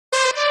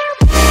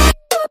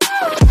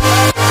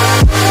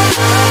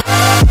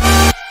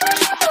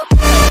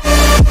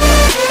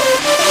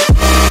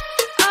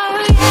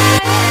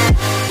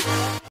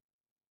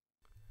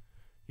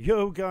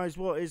Yo guys,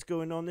 what is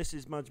going on? This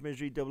is Madge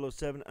Misery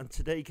 007, and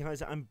today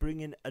guys I'm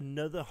bringing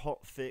another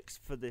hot fix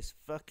for this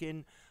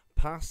fucking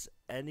pass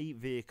any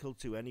vehicle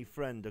to any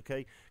friend.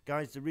 Okay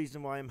guys, the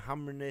reason why I'm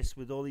hammering this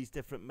with all these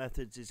different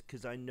methods is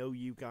because I know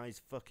you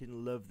guys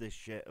fucking love this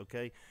shit.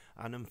 Okay,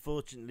 and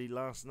unfortunately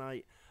last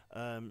night,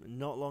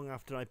 not long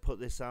after I put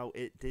this out,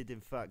 it did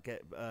in fact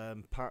get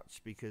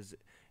patched because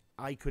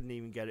I couldn't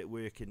even get it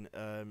working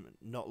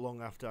not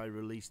long after I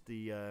released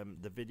the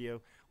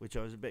video, which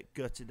I was a bit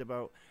gutted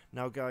about.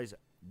 Now guys,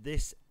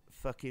 this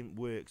fucking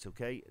works.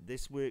 Okay,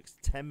 this works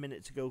 10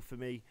 minutes ago for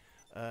me,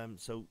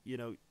 so you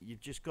know,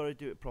 you've just got to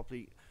do it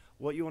properly.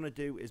 What you want to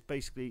do is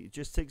basically it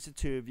just takes the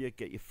two of you,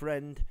 get your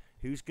friend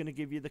who's going to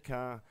give you the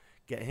car,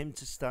 get him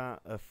to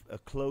start a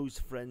closed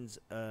friends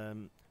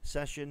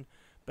session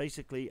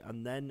basically,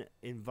 and then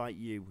invite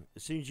you.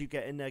 As soon as you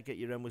get in there, get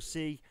your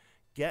MOC,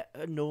 get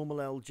a normal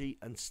LG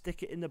and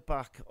stick it in the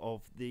back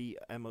of the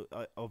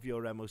of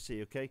your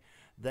MOC. Okay,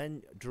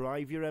 then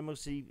drive your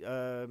MOC,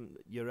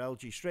 your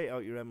LG straight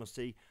out your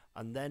MOC,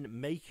 and then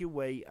make your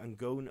way and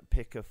go and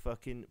pick a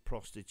fucking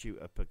prostitute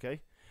up.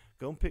 Okay,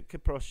 go and pick a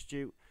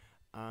prostitute,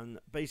 and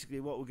basically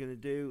what we're going to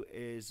do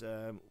is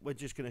we're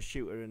just going to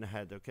shoot her in the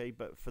head. Okay,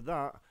 but for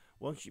that,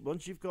 once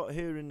you've got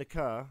her in the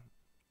car,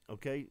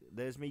 okay,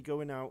 there's me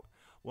going out.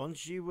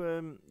 Once you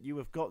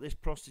have got this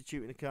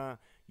prostitute in the car,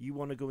 you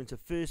want to go into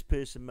first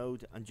person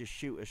mode and just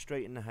shoot her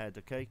straight in the head.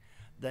 Okay,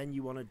 then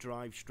you want to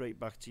drive straight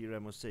back to your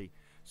MOC.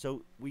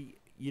 So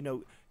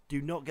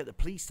do not get the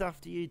police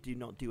after you, do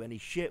not do any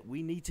shit.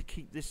 We need to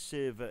keep this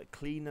server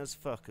clean as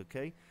fuck.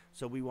 Okay,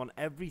 so we want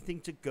everything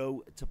to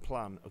go to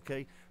plan.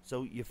 Okay,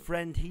 so your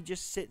friend, he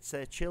just sits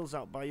there, chills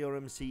out by your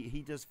MOC,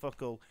 he does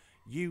fuck all.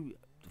 You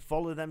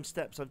follow them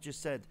steps I've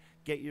just said.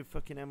 Get your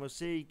fucking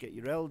MOC, get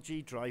your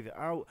LG, drive it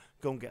out,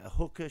 go and get a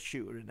hooker,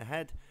 shoot her in the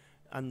head,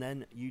 and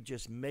then you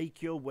just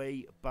make your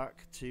way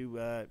back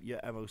to your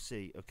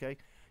MOC. Okay,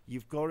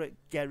 you've got to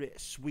get it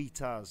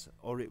sweet as,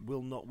 or it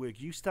will not work.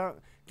 You start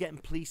getting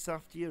police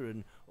after you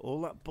and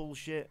all that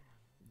bullshit,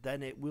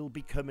 then it will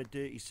become a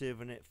dirty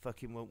server and it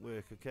fucking won't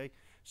work. Okay,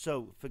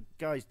 so for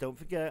guys, don't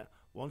forget,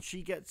 once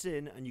she gets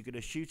in and you're going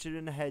to shoot her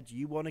in the head,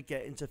 you want to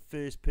get into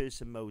first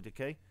person mode.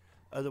 Okay,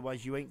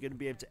 otherwise you ain't going to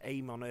be able to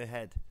aim on her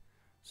head.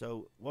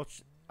 So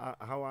watch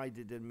how I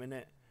did in a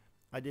minute.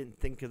 I didn't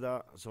think of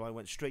that, so I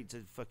went straight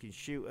to fucking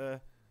shoot her,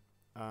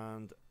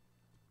 and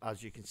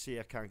as you can see,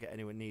 I can't get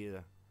anywhere near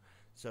her.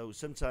 So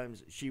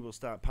sometimes she will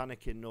start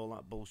panicking and all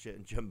that bullshit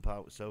and jump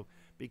out, so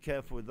be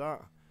careful with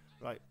that.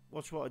 Right,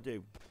 watch what I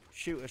do.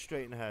 Shoot her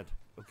straight in the head.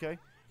 Okay,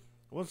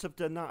 once I've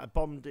done that, I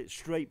bombed it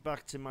straight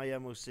back to my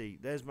MOC.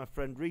 There's my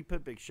friend Reaper,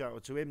 big shout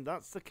out to him.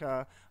 That's the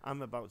car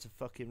I'm about to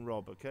fucking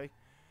rob. Okay,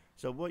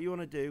 so what you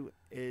want to do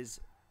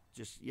is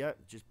just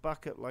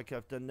back up like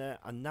I've done there,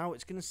 and now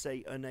it's going to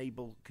say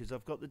unable because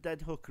I've got the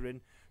dead hooker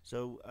in.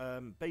 So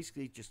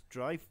basically just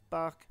drive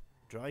back,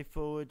 drive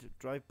forward,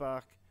 drive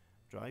back,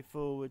 drive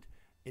forward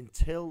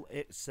until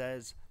it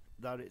says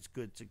that it's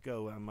good to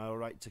go. Am I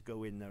alright to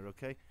go in there?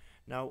 Okay,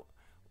 now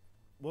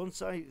once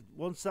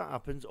that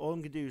happens, all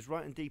I'm going to do is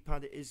right on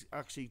D-pad. It is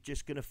actually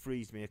just going to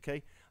freeze me.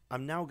 Okay,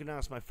 I'm now going to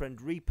ask my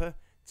friend Reaper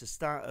to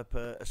start up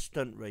a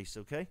stunt race.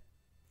 Okay,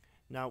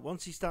 now,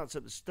 once he starts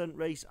up the stunt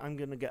race, I'm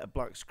going to get a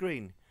black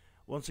screen.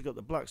 Once I got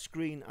the black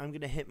screen, I'm going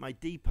to hit my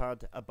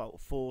D-pad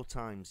about 4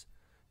 times.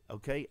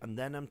 Okay? And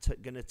then I'm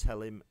going to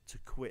tell him to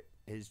quit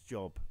his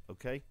job.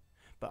 Okay?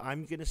 But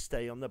I'm going to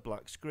stay on the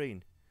black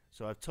screen.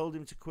 So I've told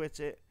him to quit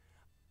it.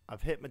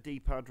 I've hit my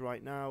D-pad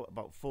right now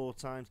about 4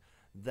 times.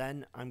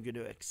 Then I'm going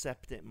to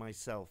accept it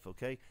myself.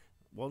 Okay?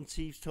 Once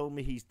he's told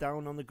me he's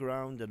down on the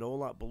ground and all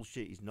that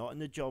bullshit, he's not in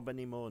the job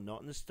anymore,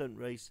 not in the stunt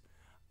race,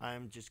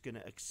 I'm just going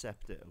to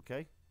accept it.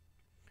 Okay?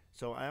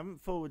 So I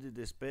haven't forwarded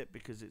this bit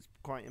because it's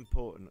quite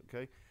important.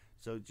 Okay,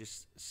 so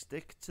just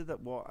stick to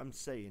what I'm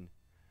saying.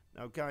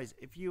 Now guys,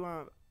 if you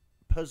are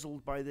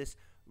puzzled by this,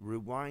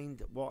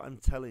 rewind what I'm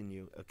telling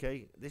you.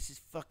 Okay, this is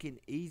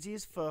fucking easy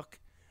as fuck,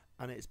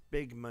 and it's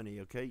big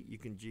money. Okay, you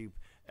can dupe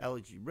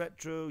LG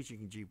retros, you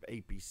can dupe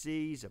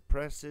APCs,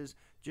 oppressors,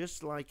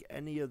 just like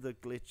any other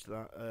glitch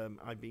that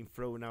I've been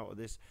throwing out of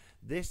this.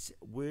 This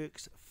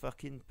works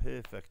fucking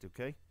perfect.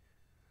 Okay,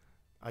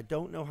 I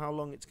don't know how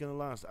long it's going to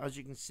last. As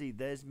you can see,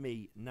 there's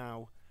me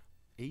now.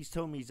 He's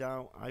told me he's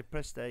out. I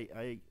pressed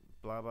A,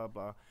 blah, blah,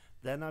 blah.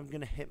 Then I'm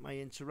going to hit my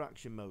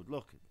interaction mode.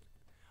 Look.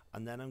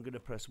 And then I'm going to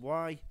press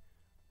Y.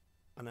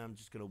 And I'm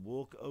just going to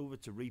walk over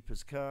to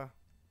Reaper's car.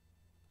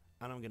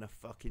 And I'm going to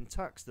fucking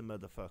tax the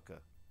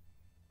motherfucker.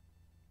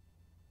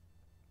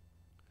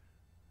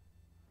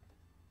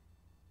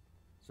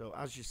 So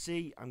as you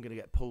see, I'm going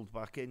to get pulled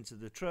back into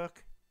the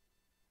truck.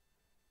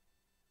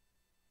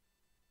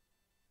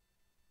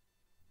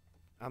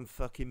 And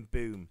fucking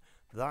boom,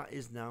 that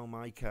is now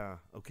my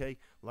car. Okay,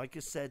 like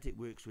I said, it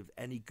works with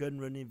any gun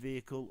running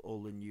vehicle,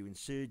 all the new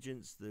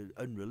insurgents, the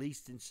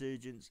unreleased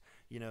insurgents,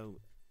 you know,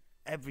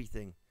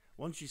 everything.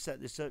 Once you set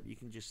this up, you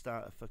can just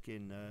start a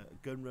fucking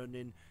gun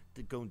running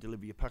to go and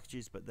deliver your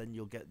packages, but then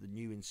you'll get the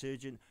new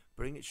insurgent,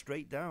 bring it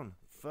straight down,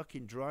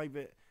 fucking drive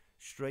it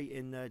straight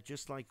in there,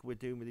 just like we're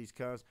doing with these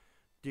cars.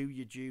 do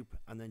your dupe,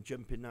 and then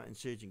jump in that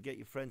insurgent. Get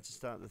your friend to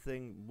start the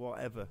thing,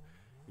 whatever.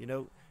 You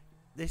know,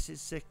 this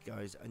is sick,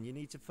 guys, and you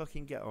need to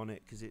fucking get on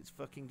it, because it's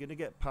fucking gonna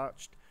get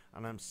patched,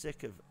 and I'm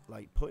sick of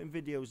like putting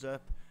videos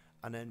up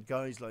and then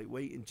guys like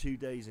waiting 2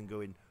 days and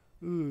going,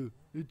 oh,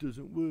 it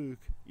doesn't work.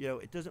 You know,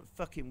 it doesn't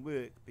fucking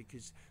work,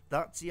 because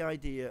that's the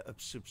idea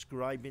of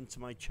subscribing to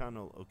my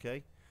channel,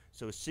 okay?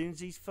 So as soon as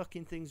these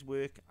fucking things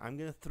work, I'm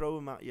gonna throw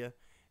them at you.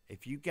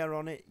 If you get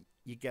on it,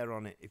 you get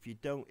on it. If you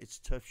don't, it's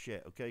tough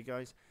shit, okay,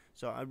 guys?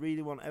 So I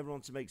really want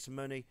everyone to make some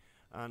money,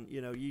 and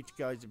you know, you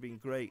guys have been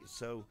great,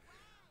 so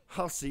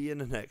I'll see you in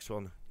the next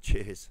one.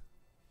 Cheers.